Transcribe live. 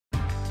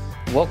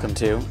Welcome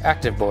to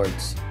Active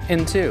Boards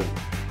in 2.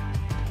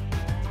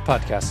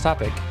 Podcast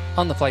topic,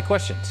 on-the-fly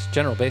questions,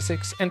 general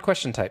basics, and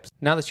question types.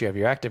 Now that you have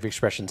your active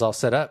expressions all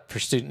set up for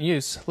student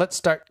use, let's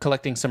start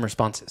collecting some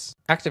responses.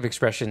 Active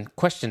expression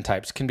question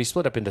types can be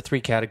split up into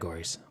 3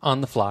 categories: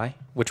 on-the-fly,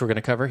 which we're going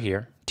to cover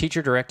here,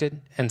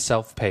 teacher-directed, and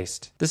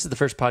self-paced. This is the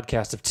first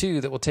podcast of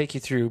 2 that will take you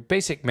through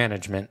basic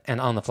management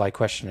and on-the-fly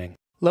questioning.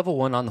 Level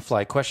 1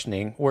 on-the-fly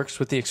questioning works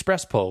with the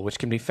Express poll, which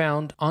can be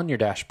found on your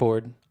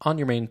dashboard, on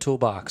your main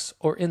toolbox,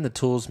 or in the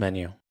Tools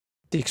menu.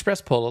 The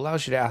Express poll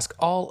allows you to ask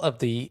all of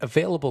the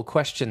available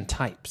question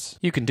types.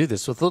 You can do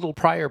this with little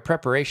prior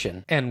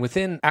preparation and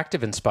within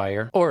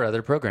ActiveInspire or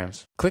other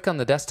programs. Click on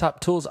the Desktop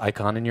Tools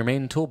icon in your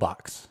main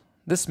toolbox.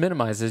 This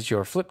minimizes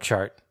your flip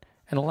chart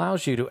and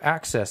allows you to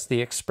access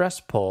the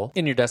Express poll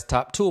in your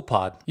desktop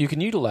toolpod. You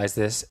can utilize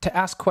this to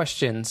ask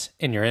questions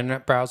in your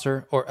internet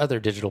browser or other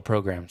digital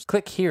programs.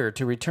 Click here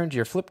to return to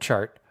your flip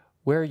chart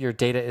where your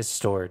data is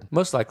stored.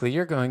 Most likely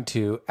you're going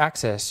to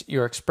access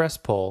your Express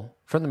poll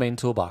from the main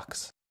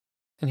toolbox.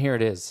 And here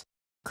it is.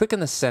 Click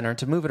in the center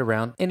to move it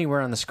around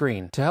anywhere on the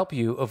screen to help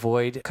you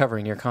avoid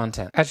covering your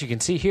content. As you can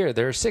see here,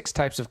 there are 6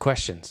 types of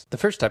questions. The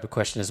first type of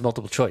question is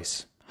multiple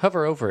choice.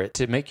 Hover over it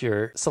to make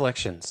your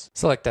selections.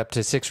 Select up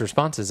to 6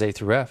 responses, A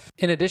through F.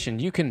 In addition,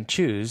 you can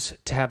choose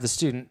to have the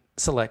student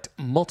select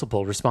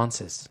multiple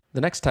responses.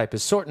 The next type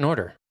is sort and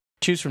order.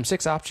 Choose from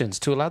 6 options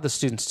to allow the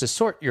students to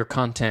sort your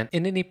content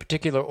in any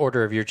particular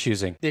order of your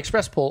choosing. The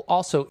Express poll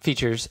also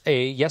features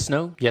a yes,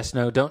 no,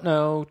 don't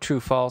know, true,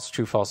 false,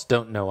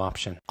 don't know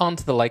option. On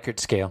to the Likert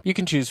scale. You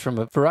can choose from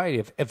a variety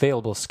of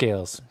available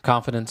scales,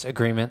 confidence,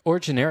 agreement, or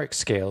generic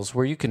scales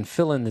where you can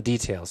fill in the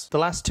details. The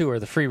last 2 are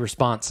the free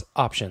response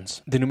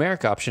options. The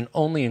numeric option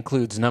only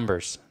includes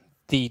numbers.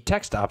 The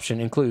text option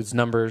includes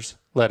numbers,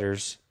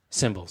 letters,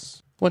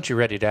 symbols. Once you're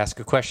ready to ask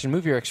a question,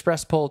 move your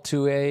Express poll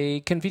to a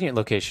convenient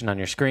location on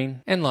your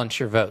screen and launch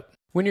your vote.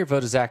 When your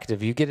vote is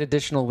active, you get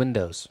additional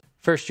windows.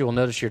 First, you will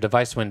notice your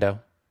device window,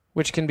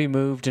 which can be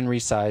moved and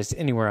resized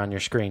anywhere on your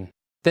screen.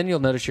 Then you'll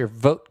notice your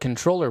vote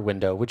controller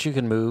window, which you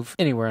can move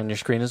anywhere on your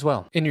screen as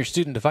well. In your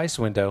student device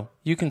window,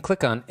 you can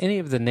click on any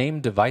of the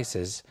named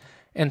devices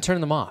and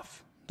turn them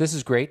off. This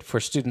is great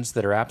for students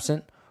that are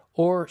absent,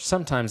 or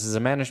sometimes as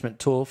a management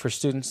tool for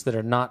students that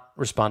are not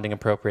responding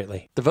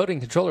appropriately. The voting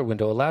controller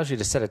window allows you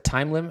to set a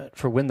time limit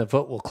for when the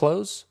vote will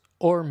close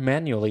or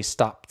manually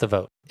stop the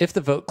vote. If the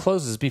vote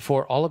closes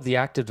before all of the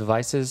active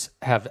devices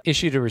have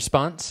issued a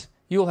response,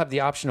 you will have the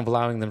option of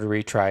allowing them to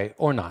retry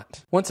or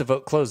not. Once a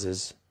vote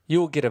closes, you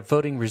will get a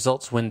voting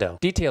results window.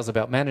 Details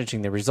about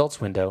managing the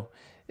results window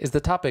is the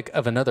topic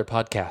of another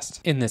podcast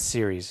in this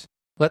series.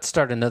 Let's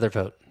start another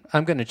vote.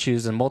 I'm going to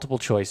choose a multiple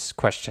choice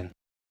question.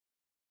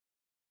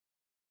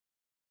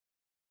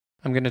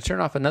 I'm going to turn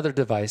off another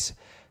device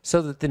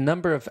so that the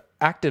number of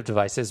active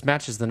devices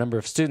matches the number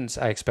of students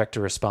I expect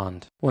to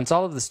respond. Once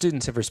all of the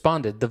students have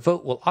responded, the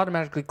vote will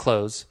automatically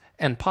close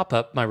and pop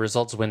up my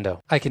results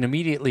window. I can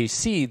immediately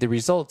see the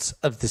results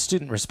of the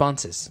student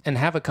responses and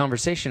have a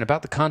conversation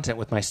about the content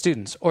with my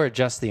students or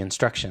adjust the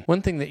instruction.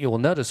 One thing that you will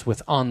notice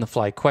with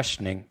on-the-fly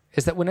questioning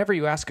is that whenever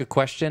you ask a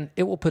question,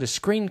 it will put a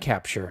screen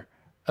capture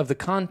of the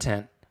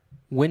content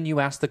when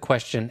you ask the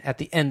question at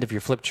the end of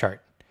your flip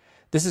chart.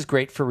 This is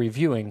great for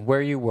reviewing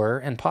where you were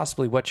and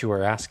possibly what you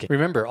were asking.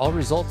 Remember, all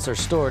results are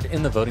stored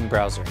in the voting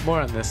browser.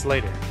 More on this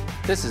later.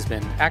 This has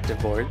been Active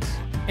Boards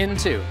in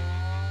 2.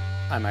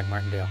 I'm Mike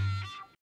Martindale.